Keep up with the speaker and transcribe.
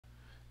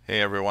Hey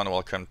everyone,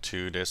 welcome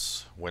to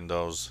this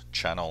Windows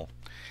channel.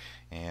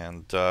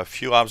 And a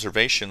few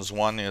observations.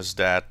 One is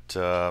that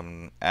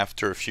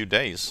after a few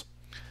days,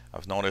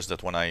 I've noticed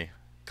that when I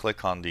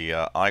click on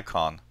the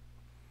icon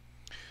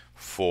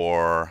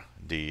for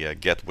the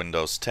Get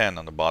Windows 10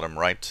 on the bottom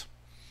right,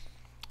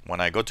 when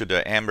I go to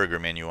the hamburger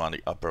menu on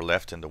the upper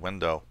left in the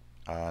window,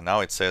 now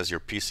it says your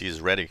PC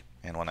is ready.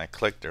 And when I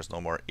click, there's no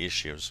more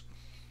issues.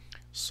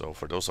 So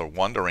for those who are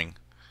wondering,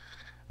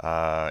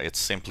 it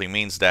simply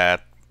means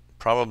that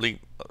probably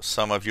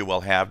some of you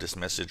will have this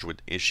message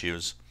with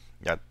issues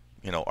that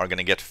are going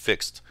to get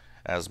fixed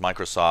as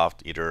Microsoft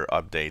either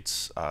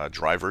updates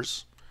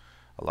drivers.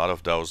 A lot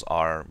of those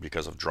are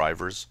because of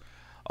drivers.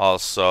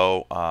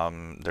 Also,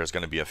 there's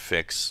going to be a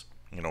fix,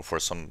 for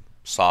some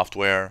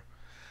software.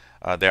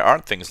 There are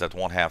things that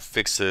won't have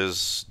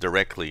fixes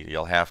directly.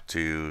 You'll have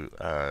to,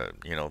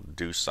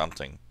 do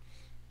something.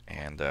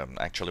 And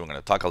actually, we're going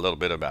to talk a little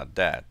bit about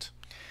that.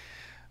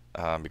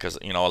 Because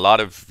a lot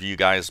of you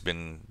guys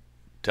been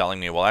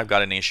telling me, well, I've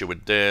got an issue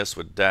with this,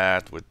 with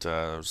that, with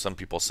some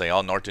people say,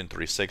 oh, Norton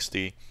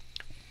 360.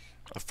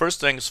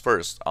 First things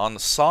first, on the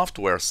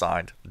software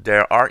side,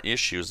 there are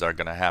issues that are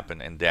going to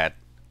happen and that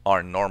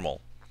are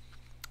normal.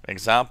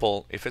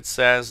 Example, if it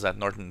says that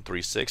Norton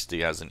 360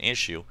 has an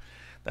issue,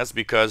 that's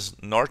because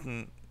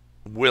Norton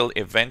will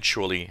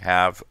eventually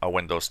have a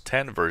Windows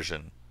 10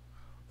 version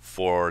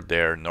for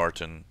their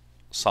Norton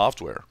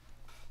software.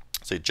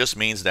 So it just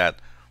means that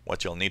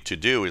what you'll need to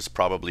do is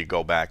probably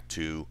go back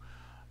to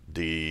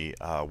the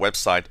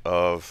website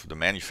of the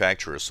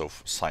manufacturer, so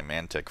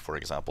Symantec, for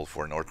example,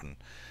 for Norton,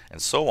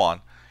 and so on,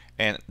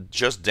 and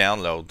just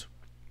download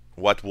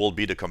what will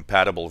be the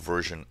compatible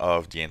version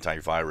of the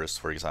antivirus,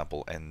 for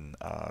example, in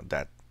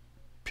that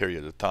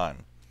period of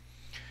time.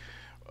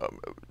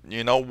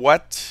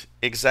 What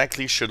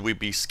exactly should we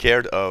be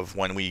scared of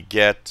when we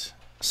get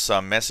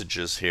some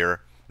messages here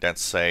that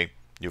say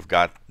you've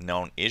got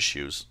known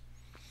issues?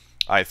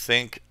 I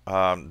think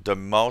the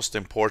most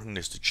important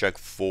is to check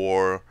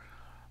for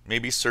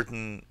maybe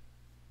certain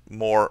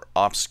more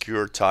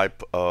obscure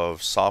type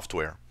of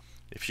software.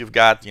 If you've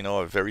got,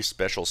 a very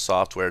special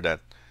software that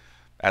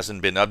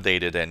hasn't been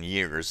updated in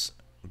years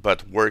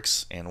but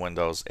works in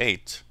Windows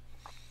 8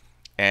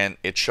 and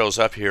it shows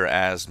up here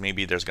as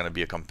maybe there's going to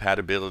be a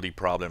compatibility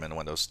problem in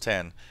Windows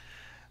 10,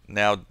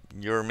 now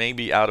you're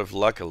maybe out of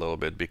luck a little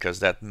bit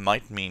because that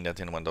might mean that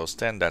in Windows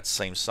 10 that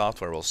same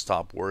software will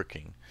stop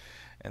working.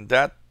 And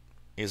that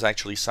is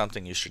actually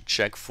something you should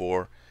check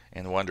for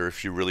and wonder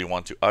if you really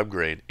want to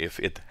upgrade if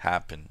it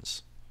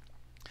happens.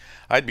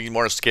 I'd be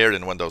more scared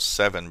in Windows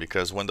 7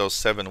 because Windows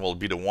 7 will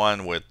be the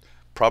one with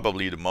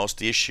probably the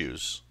most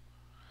issues.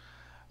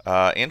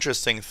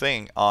 Interesting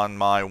thing, on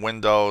my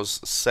Windows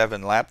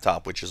 7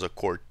 laptop, which is a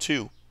Core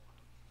 2,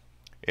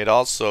 it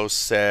also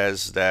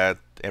says that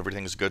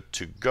everything's good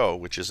to go,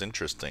 which is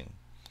interesting.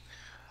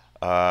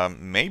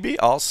 Maybe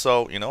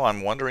also,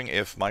 I'm wondering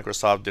if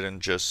Microsoft didn't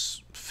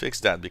just fix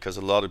that because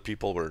a lot of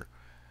people were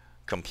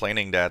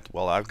complaining that,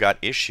 well, I've got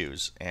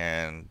issues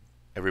and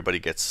everybody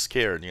gets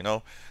scared.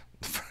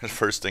 The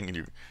first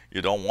thing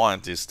you don't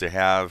want is to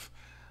have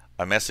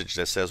a message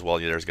that says, well,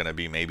 there's going to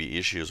be maybe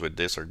issues with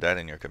this or that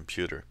in your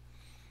computer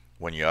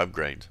when you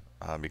upgrade,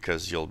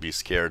 because you'll be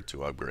scared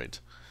to upgrade.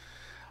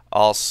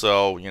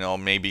 Also,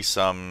 maybe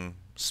some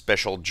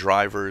special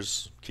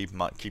drivers, keep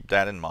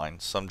that in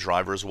mind. Some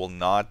drivers will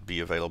not be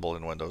available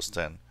in Windows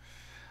 10,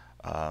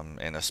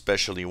 and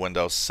especially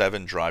Windows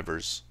 7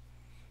 drivers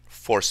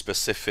for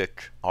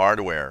specific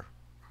hardware.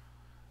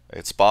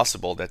 It's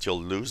possible that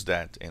you'll lose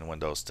that in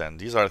Windows 10.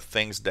 These are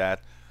things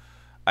that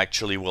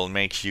actually will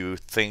make you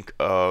think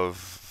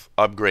of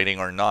upgrading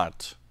or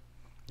not.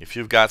 If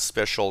you've got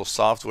special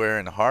software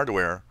and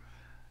hardware,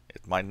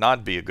 it might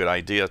not be a good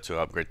idea to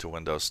upgrade to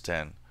Windows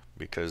 10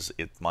 because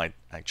it might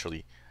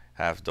actually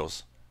have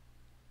those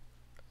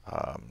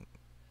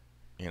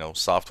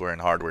software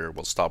and hardware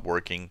will stop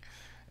working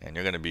and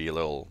you're going to be a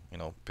little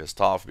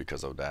pissed off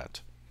because of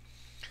that.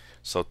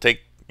 So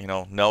take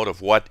note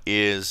of what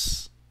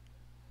is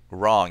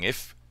wrong.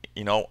 If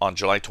on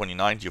July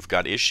 29th you've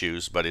got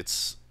issues but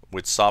it's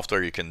with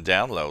software you can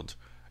download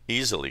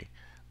easily,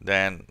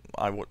 then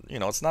I would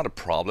it's not a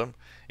problem.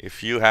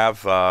 If you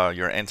have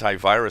your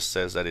antivirus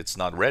says that it's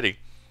not ready,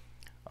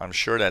 I'm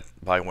sure that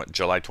by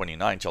July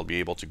 29th you'll be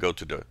able to go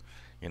to the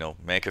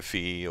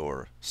McAfee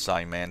or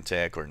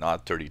Symantec or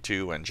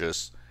Nod32 and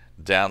just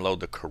download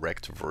the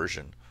correct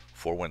version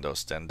for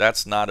Windows 10.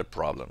 That's not a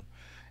problem,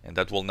 and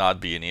that will not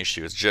be an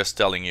issue. It's just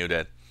telling you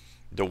that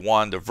the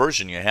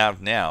version you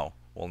have now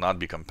will not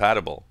be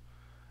compatible,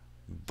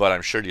 but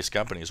I'm sure these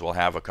companies will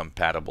have a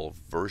compatible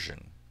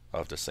version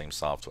of the same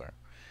software.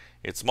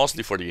 It's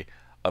mostly for the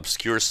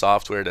obscure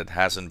software that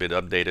hasn't been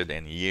updated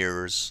in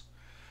years.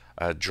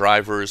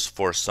 Drivers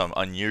for some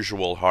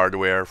unusual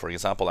hardware. For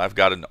example, I've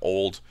got an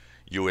old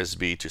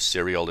USB to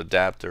serial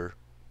adapter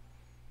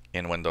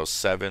in Windows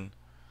 7.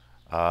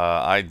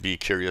 I'd be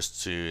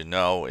curious to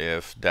know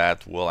if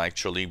that will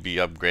actually be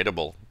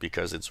upgradable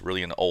because it's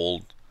really an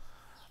old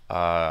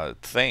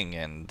thing,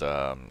 and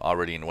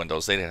already in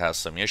Windows 8 it has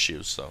some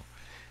issues. So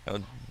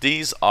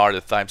These are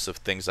the types of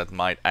things that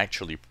might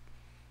actually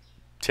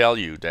tell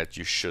you that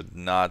you should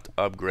not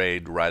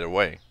upgrade right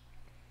away.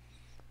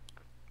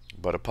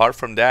 But apart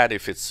from that,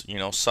 if it's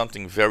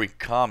something very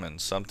common,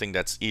 something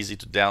that's easy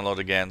to download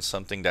again,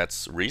 something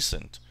that's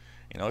recent,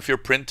 if your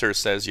printer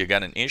says you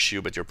got an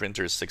issue but your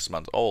printer is 6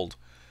 months old,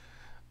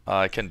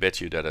 I can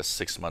bet you that a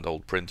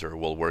 6-month-old printer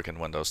will work in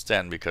Windows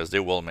 10 because they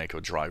will make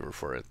a driver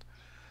for it.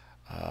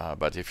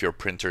 But if your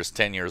printer is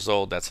 10 years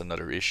old, that's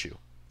another issue.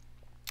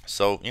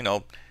 So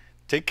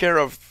take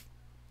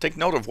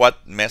note of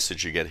what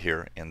message you get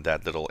here in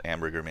that little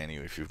hamburger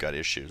menu if you've got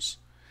issues.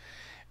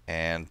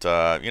 And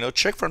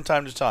check from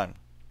time to time.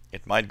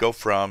 It might go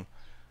from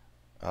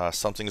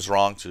something's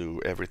wrong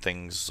to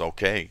everything's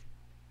okay,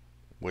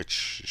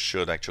 which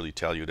should actually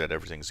tell you that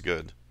everything's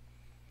good.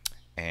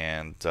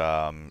 And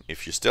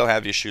if you still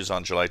have issues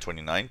on July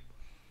 29th,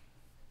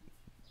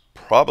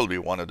 probably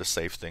one of the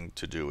safe things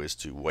to do is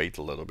to wait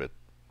a little bit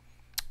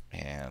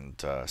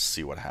and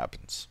see what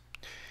happens.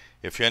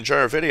 If you enjoy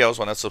our videos,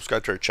 why not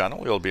subscribe to our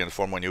channel? You'll be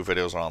informed when new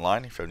videos are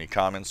online. If you have any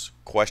comments,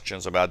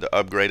 questions about the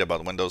upgrade,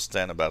 about Windows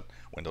 10, about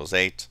Windows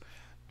 8,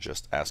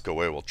 just ask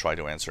away. We'll try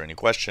to answer any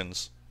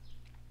questions.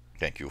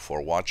 Thank you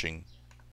for watching.